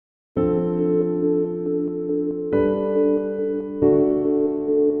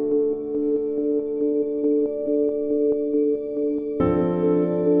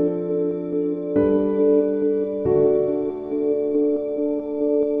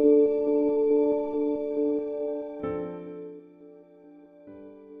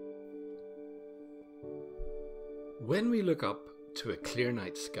When we look up to a clear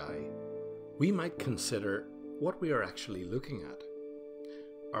night sky, we might consider what we are actually looking at.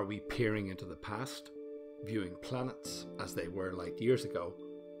 Are we peering into the past, viewing planets as they were light years ago?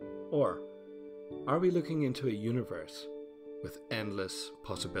 Or are we looking into a universe with endless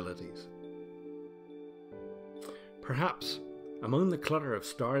possibilities? Perhaps among the clutter of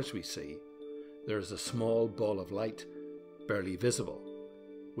stars we see, there is a small ball of light, barely visible,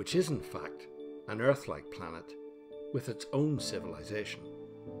 which is in fact an Earth-like planet with its own civilization.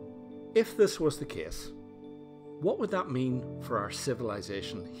 If this was the case, what would that mean for our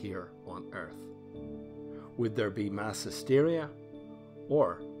civilization here on Earth? Would there be mass hysteria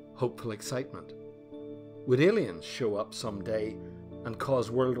or hopeful excitement? Would aliens show up someday and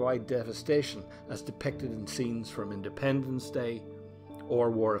cause worldwide devastation as depicted in scenes from Independence Day or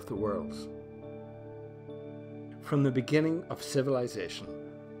War of the Worlds? From the beginning of civilization,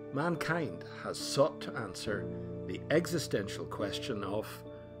 mankind has sought to answer the existential question of,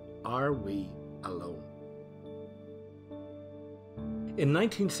 are we alone? In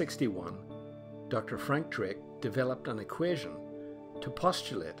 1961, Dr. Frank Drake developed an equation to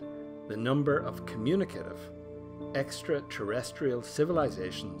postulate the number of communicative extraterrestrial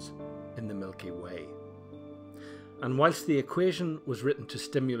civilizations in the Milky Way. And whilst the equation was written to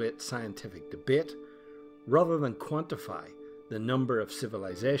stimulate scientific debate rather than quantify the number of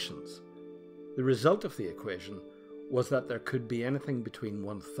civilizations, the result of the equation was that there could be anything between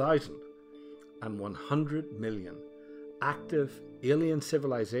 1,000 and 100 million active alien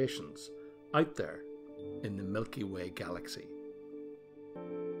civilizations out there in the Milky Way galaxy.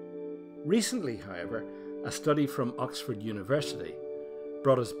 Recently, however, a study from Oxford University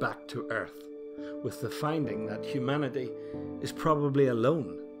brought us back to Earth with the finding that humanity is probably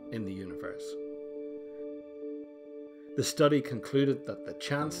alone in the universe. The study concluded that the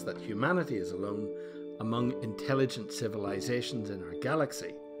chance that humanity is alone among intelligent civilizations in our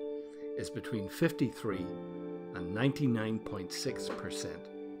galaxy is between 53 and 99.6%,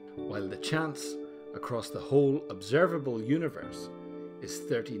 while the chance across the whole observable universe is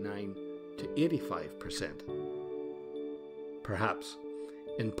 39 to 85%. Perhaps,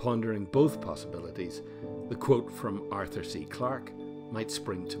 in pondering both possibilities, the quote from Arthur C. Clarke might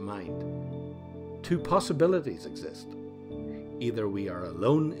spring to mind. Two possibilities exist. Either we are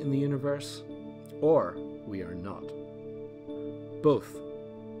alone in the universe, or we are not. Both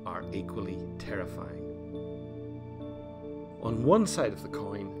are equally terrifying. On one side of the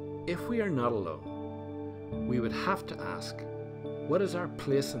coin, if we are not alone, we would have to ask, what is our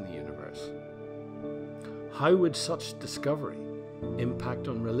place in the universe? How would such discovery impact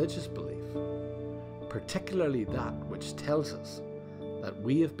on religious belief, particularly that which tells us that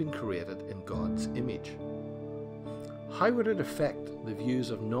we have been created in God's image? How would it affect the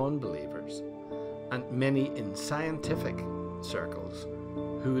views of non-believers and many in scientific circles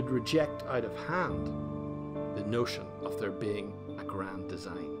who would reject out of hand the notion of there being a grand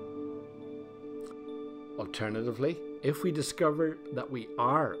design? Alternatively, if we discover that we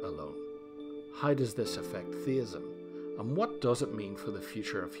are alone, how does this affect theism, and what does it mean for the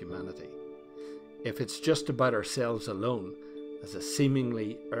future of humanity? If it's just about ourselves alone as a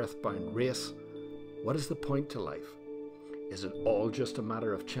seemingly earthbound race, what is the point to life? Is it all just a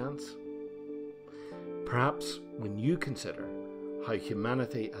matter of chance? Perhaps when you consider how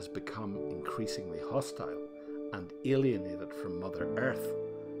humanity has become increasingly hostile and alienated from Mother Earth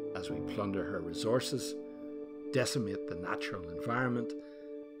as we plunder her resources, decimate the natural environment,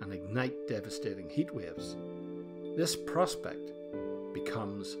 and ignite devastating heat waves, this prospect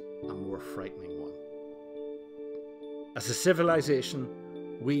becomes a more frightening one. As a civilization,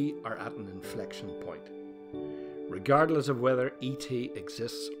 we are at an inflection point, regardless of whether ET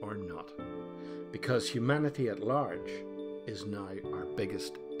exists or not, because humanity at large is now our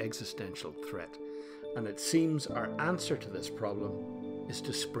biggest existential threat, and it seems our answer to this problem is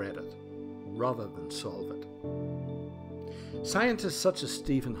to spread it, rather than solve it. Scientists such as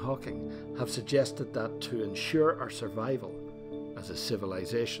Stephen Hawking have suggested that to ensure our survival as a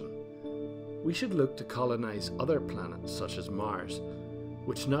civilization, we should look to colonize other planets such as Mars,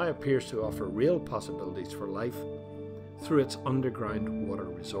 which now appears to offer real possibilities for life through its underground water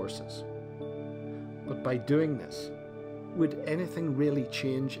resources. But by doing this, would anything really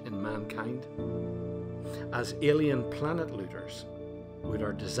change in mankind? As alien planet looters, would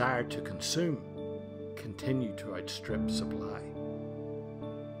our desire to consume continue to outstrip supply?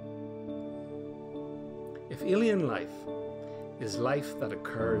 If alien life is life that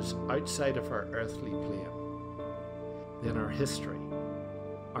occurs outside of our earthly plane, then our history,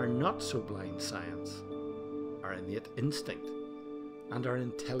 our not so blind science, our innate instinct, and our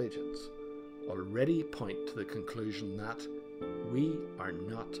intelligence already point to the conclusion that we are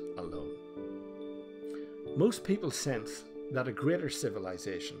not alone. Most people sense that a greater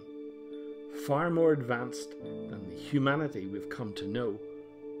civilization, far more advanced than the humanity we've come to know,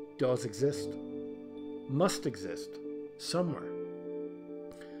 does exist, must exist, somewhere.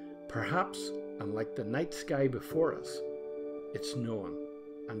 Perhaps, unlike the night sky before us, it's known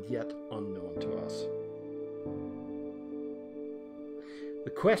and yet unknown to us. The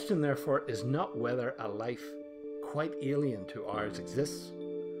question, therefore, is not whether a life quite alien to ours exists,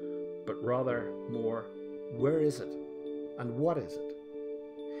 but rather more, where is it and what is it?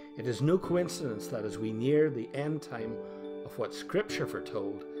 It is no coincidence that as we near the end time of what Scripture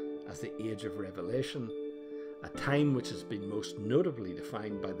foretold as the Age of Revelation, a time which has been most notably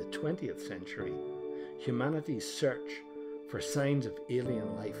defined by the 20th century, humanity's search for signs of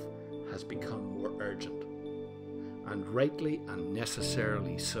alien life has become more urgent, and rightly and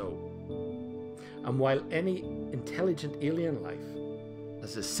necessarily so. And while any intelligent alien life,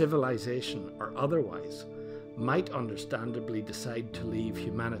 as a civilization or otherwise, might understandably decide to leave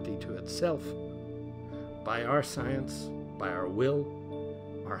humanity to itself, by our science, by our will,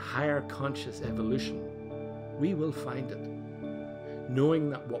 our higher conscious evolution, we will find it, knowing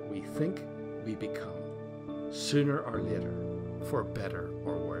that what we think, we become, sooner or later, for better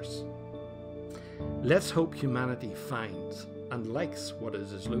or worse. Let's hope humanity finds and likes what it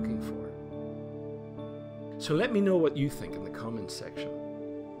is looking for. So let me know what you think in the comments section.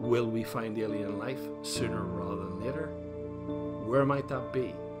 Will we find alien life sooner rather than later? Where might that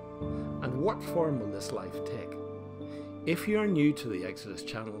be? And what form will this life take? If you are new to the Exodus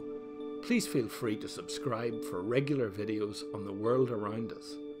channel, please feel free to subscribe for regular videos on the world around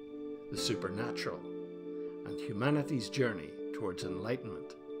us, the supernatural, and humanity's journey towards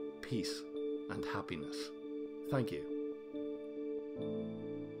enlightenment, peace, and happiness. Thank you.